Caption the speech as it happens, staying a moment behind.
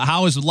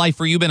How has life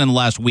for you been in the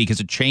last week? Has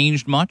it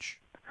changed much?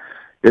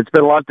 It's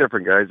been a lot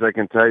different, guys. I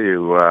can tell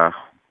you.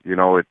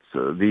 It's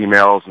the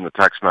emails and the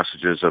text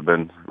messages have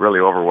been really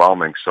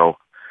overwhelming. So,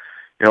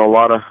 a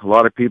lot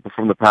of people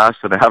from the past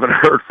that I haven't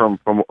heard from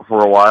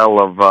for a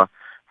while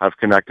have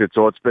connected.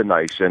 So it's been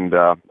nice, and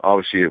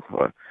obviously.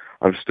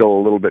 I'm still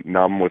a little bit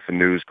numb with the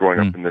news growing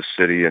up in this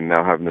city, and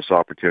now having this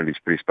opportunity is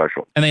pretty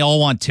special. And they all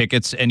want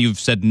tickets, and you've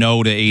said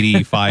no to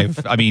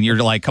 85. I mean, you're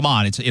like, come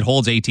on, it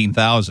holds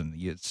 18,000.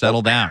 You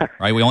settle down,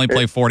 right? We only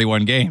play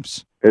 41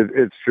 games.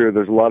 It's true.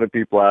 There's a lot of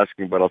people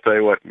asking, but I'll tell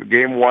you what,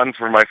 game one's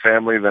for my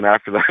family, then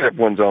after that,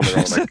 everyone's on their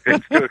own.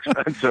 It's too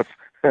expensive.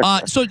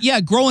 So yeah,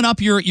 growing up,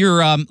 you're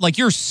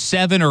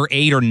 7 or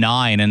 8 or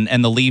 9,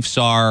 and the Leafs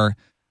are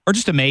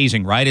just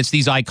amazing, right? It's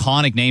these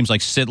iconic names like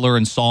Sittler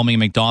and Salmi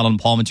and McDonald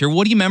and Palmateer.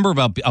 What do you remember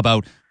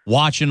about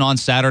watching on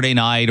Saturday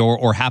night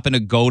or happen to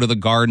go to the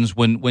Gardens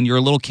when you're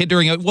a little kid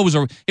during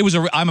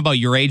I'm about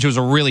your age. It was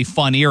a really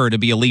fun era to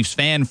be a Leafs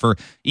fan for,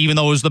 even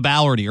though it was the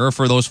Ballard era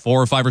for those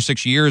 4 or 5 or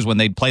 6 years when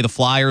they'd play the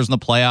Flyers in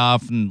the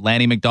playoff and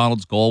Lanny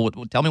McDonald's goal.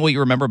 Tell me what you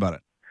remember about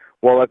it.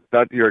 Well,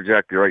 that you're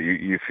exactly right.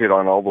 You've hit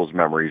on all those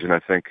memories, and I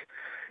think,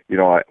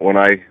 when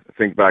I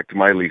think back to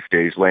my Leaf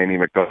days, Lanny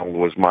McDonald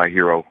was my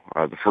hero.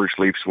 The first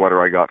Leaf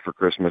sweater I got for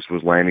Christmas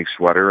was Lanny's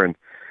sweater, and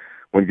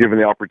when given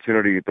the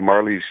opportunity with the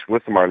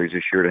Marlies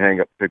this year to hang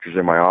up pictures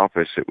in my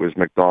office, it was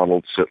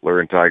McDonald, Sittler,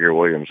 and Tiger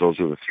Williams. Those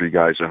were the 3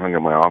 guys that hung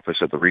in my office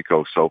at the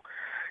Ricoh. So,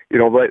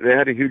 they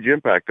had a huge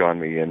impact on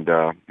me, and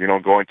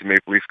going to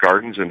Maple Leaf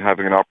Gardens and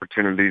having an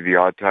opportunity the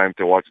odd time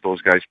to watch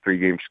those guys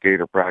pregame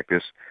skate or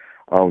practice,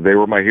 they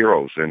were my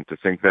heroes. And to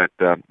think that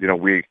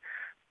we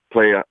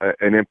play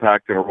an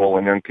impact and a role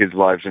in young kids'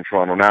 lives in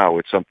Toronto now,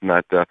 it's something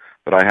that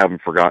I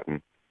haven't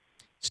forgotten.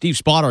 Steve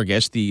Spott, our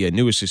guest, the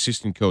newest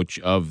assistant coach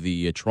of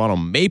the Toronto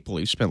Maple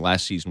Leafs, spent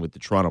last season with the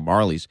Toronto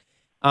Marlies.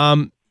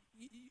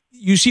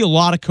 You see a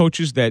lot of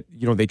coaches that,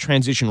 they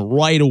transition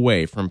right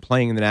away from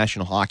playing in the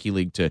National Hockey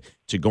League to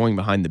going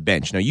behind the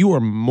bench. Now, you are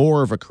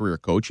more of a career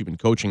coach. You've been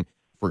coaching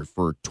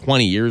for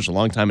 20 years, a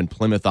long time in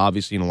Plymouth,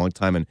 obviously, and a long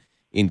time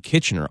in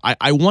Kitchener.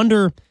 I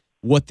wonder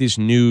what this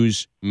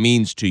news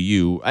means to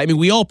you. I mean,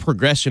 we all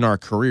progress in our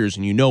careers,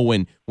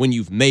 and when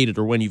you've made it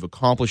or when you've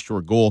accomplished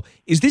your goal.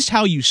 Is this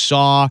how you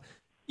saw,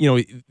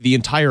 the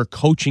entire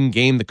coaching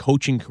game, the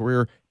coaching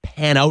career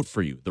pan out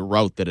for you, the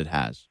route that it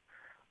has?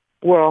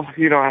 Well,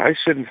 I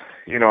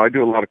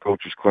do a lot of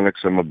coaches'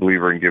 clinics. I'm a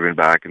believer in giving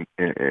back in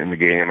the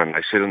game, and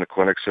I sit in the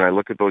clinics and I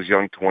look at those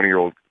young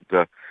 20-year-old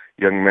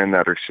young men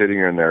that are sitting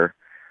in there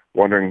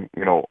wondering,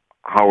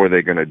 how are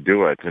they going to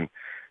do it? And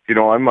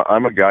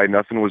I'm a guy,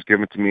 nothing was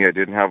given to me. I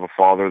didn't have a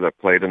father that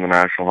played in the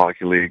National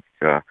Hockey League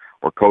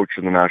or coached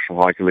in the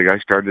National Hockey League. I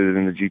started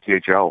in the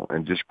GTHL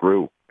and just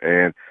grew.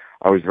 And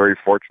I was very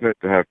fortunate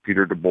to have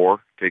Peter DeBoer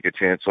take a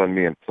chance on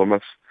me in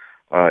Plymouth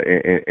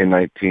in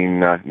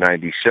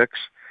 1996.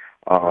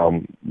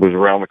 Was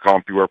around the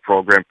CompuWare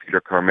program,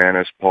 Peter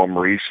Carmanis, Paul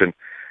Maurice, and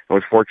I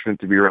was fortunate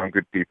to be around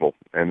good people.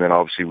 And then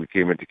obviously we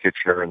came into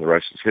Kitchener and the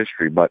rest is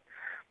history. But,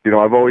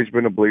 I've always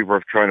been a believer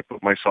of trying to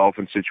put myself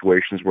in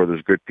situations where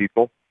there's good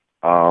people.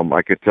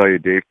 I could tell you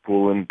Dave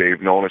Poulin, Dave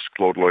Nonis,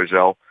 Claude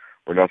Loisel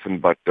were nothing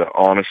but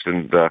honest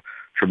and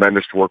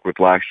tremendous to work with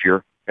last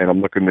year. And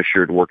I'm looking this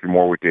year to working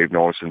more with Dave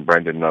Nonis and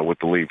Brendan with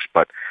the Leafs.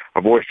 But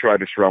I've always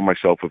tried to surround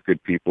myself with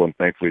good people, and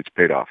thankfully it's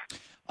paid off.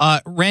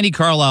 Randy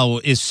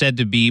Carlyle is said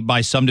to be,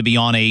 by some, to be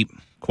on a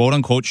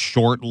quote-unquote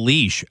short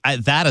leash.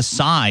 That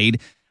aside,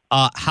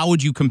 how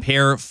would you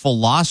compare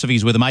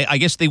philosophies with him? I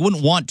guess they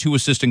wouldn't want 2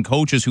 assistant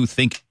coaches who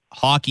think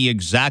hockey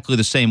exactly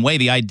the same way.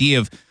 The idea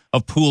of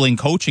pooling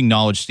coaching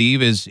knowledge,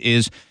 Steve,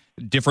 is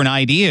different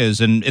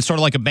ideas, and it's sort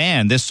of like a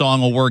band. This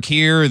song will work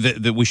here,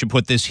 that we should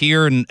put this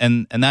here, and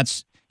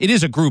it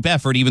is a group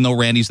effort, even though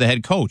Randy's the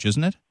head coach,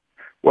 isn't it?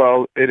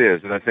 Well, it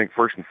is, and I think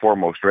first and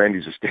foremost,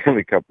 Randy's a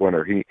Stanley Cup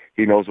winner. He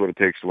knows what it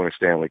takes to win a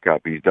Stanley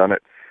Cup. He's done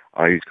it.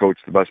 He's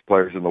coached the best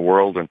players in the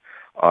world, and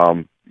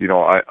I'm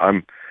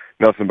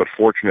nothing but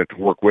fortunate to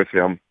work with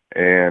him.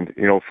 And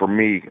for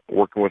me,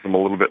 working with him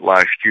a little bit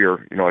last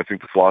year, I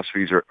think the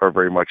philosophies are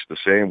very much the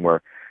same.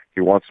 Where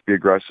he wants to be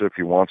aggressive,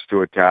 he wants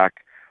to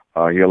attack,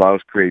 he allows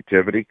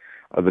creativity.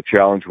 The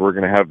challenge we're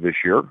going to have this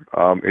year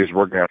is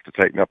we're going to have to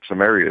tighten up some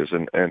areas,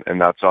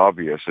 and that's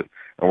obvious, and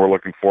we're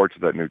looking forward to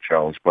that new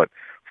challenge. But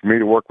for me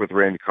to work with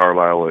Randy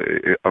Carlyle,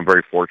 I'm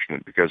very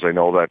fortunate because I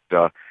know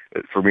that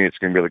for me it's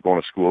going to be like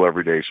going to school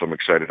every day, so I'm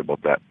excited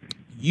about that.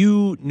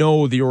 You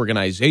know the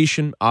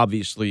organization.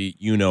 Obviously,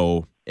 you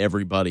know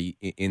everybody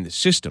in the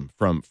system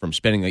from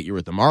spending that year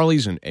with the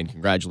Marlies, and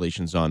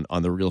congratulations on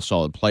the real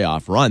solid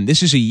playoff run.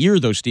 This is a year,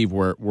 though, Steve,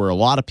 where a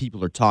lot of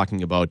people are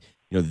talking about,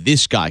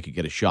 this guy could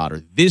get a shot,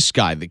 or this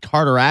guy, the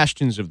Carter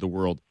Ashtons of the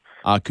world,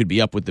 could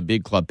be up with the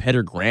big club,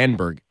 Petter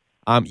Granberg.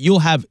 You'll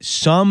have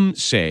some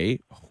say.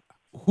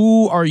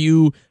 Who are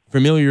you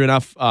familiar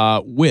enough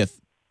with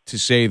to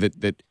say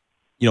that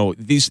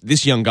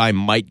this young guy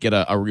might get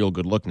a real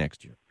good look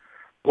next year?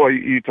 Well,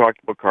 you talked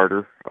about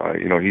Carter.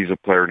 He's a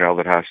player now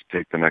that has to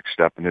take the next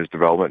step in his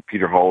development.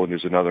 Peter Holland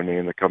is another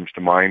name that comes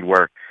to mind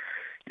where,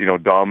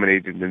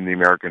 dominated in the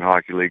American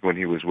Hockey League when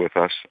he was with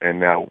us. And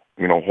now,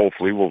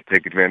 hopefully we'll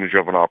take advantage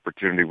of an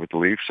opportunity with the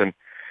Leafs. And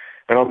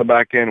on the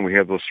back end, we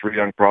have those three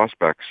young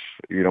prospects,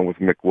 with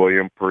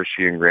McWilliam,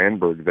 Percy, and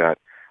Granberg that,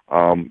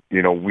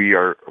 we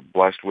are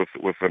blessed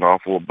with an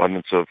awful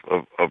abundance of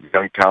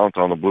young talent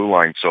on the blue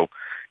line. So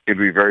it'd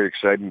be very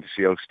exciting to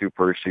see how Stu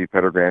Percy,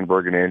 Peter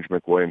Granberg, and Andrew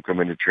McWilliam come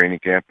into training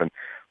camp and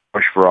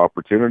push for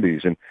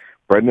opportunities. And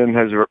Brendan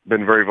has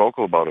been very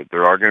vocal about it.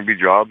 There are going to be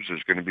jobs.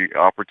 There's going to be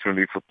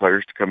opportunity for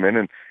players to come in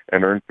and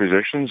earn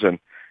positions. And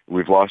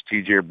we've lost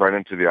TJ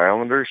Brennan to the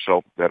Islanders,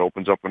 so that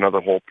opens up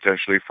another hole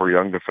potentially for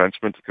young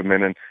defensemen to come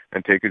in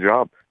and take a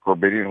job.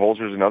 Corbinian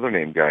Holzer is another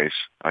name, guys.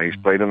 He's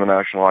played in the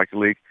National Hockey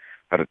League,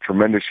 had a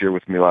tremendous year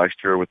with me last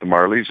year with the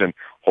Marlies, and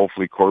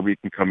hopefully Corby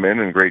can come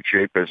in great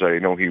shape, as I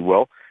know he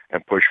will,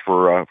 and push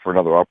for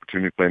another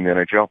opportunity to play in the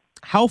NHL.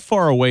 How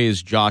far away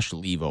is Josh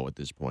Leivo at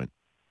this point?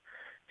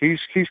 He's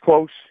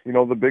close.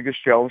 The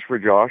biggest challenge for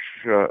Josh,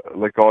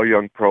 like all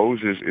young pros,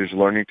 is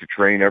learning to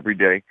train every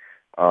day,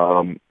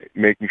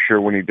 making sure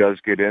when he does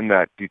get in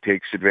that he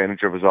takes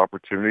advantage of his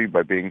opportunity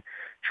by being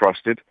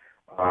trusted.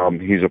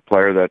 He's a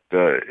player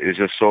that is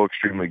just so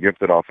extremely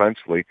gifted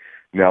offensively.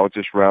 Now it's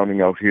just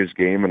rounding out his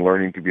game and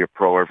learning to be a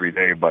pro every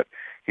day. But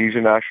he's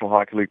a National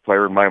Hockey League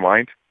player in my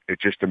mind.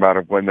 It's just a matter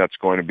of when that's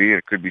going to be.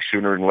 It could be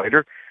sooner than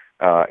later.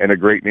 And a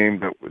great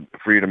name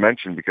for you to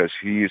mention, because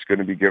he is going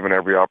to be given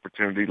every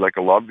opportunity, like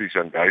a lot of these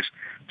young guys,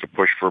 to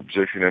push for a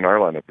position in our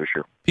lineup this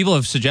year. People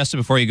have suggested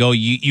before you go,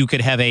 you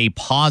could have a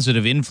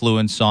positive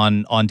influence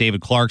on David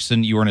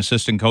Clarkson. You were an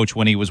assistant coach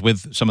when he was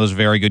with some of those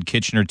very good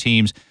Kitchener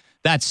teams.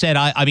 That said,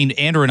 I mean,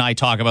 Andrew and I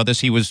talk about this.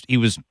 He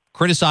was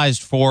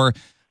criticized for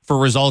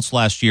results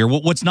last year.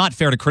 What's not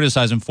fair to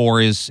criticize him for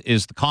is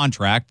the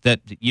contract that,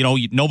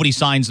 nobody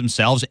signs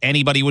themselves.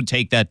 Anybody would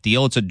take that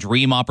deal. It's a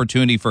dream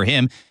opportunity for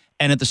him.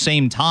 And at the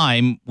same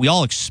time, we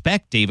all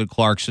expect David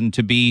Clarkson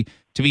to be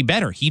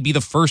better. He'd be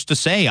the first to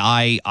say,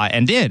 I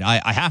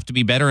have to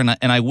be better, and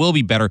I will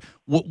be better.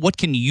 What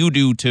can you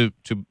do to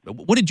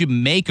what did you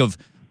make of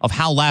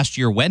how last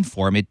year went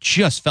for him? It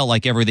just felt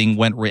like everything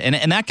went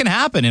and that can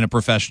happen in a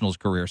professional's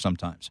career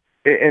sometimes.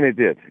 And it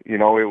did. It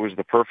was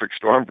the perfect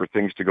storm for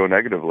things to go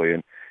negatively.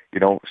 And,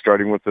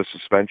 starting with the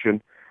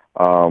suspension,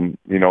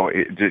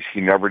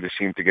 he never just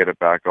seemed to get it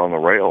back on the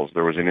rails.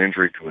 There was an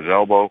injury to his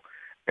elbow,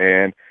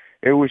 and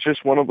it was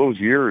just one of those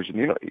years.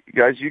 And,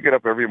 guys, you get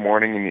up every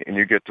morning and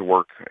you get to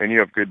work, and you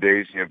have good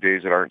days and you have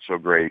days that aren't so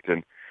great.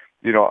 And,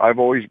 I've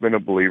always been a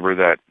believer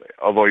that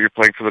although you're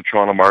playing for the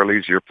Toronto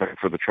Marlies, you're playing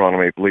for the Toronto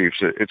Maple Leafs,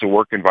 it's a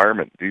work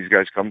environment. These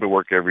guys come to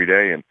work every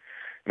day. And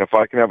if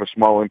I can have a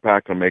small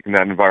impact on making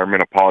that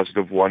environment a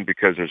positive one,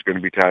 because there's going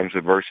to be times of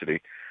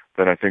adversity,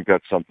 then I think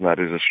that's something that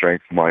is a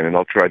strength of mine. And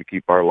I'll try to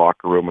keep our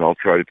locker room and I'll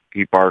try to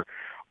keep our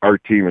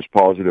team as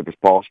positive as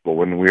possible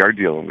when we are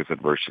dealing with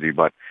adversity.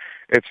 But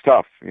it's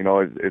tough.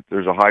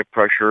 There's a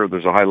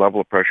high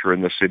level of pressure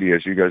in the city,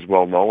 as you guys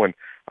well know. And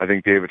I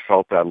think David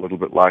felt that a little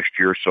bit last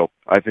year. So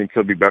I think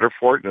he'll be better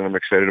for it. And I'm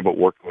excited about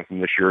working with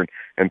him this year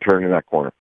and turning that corner.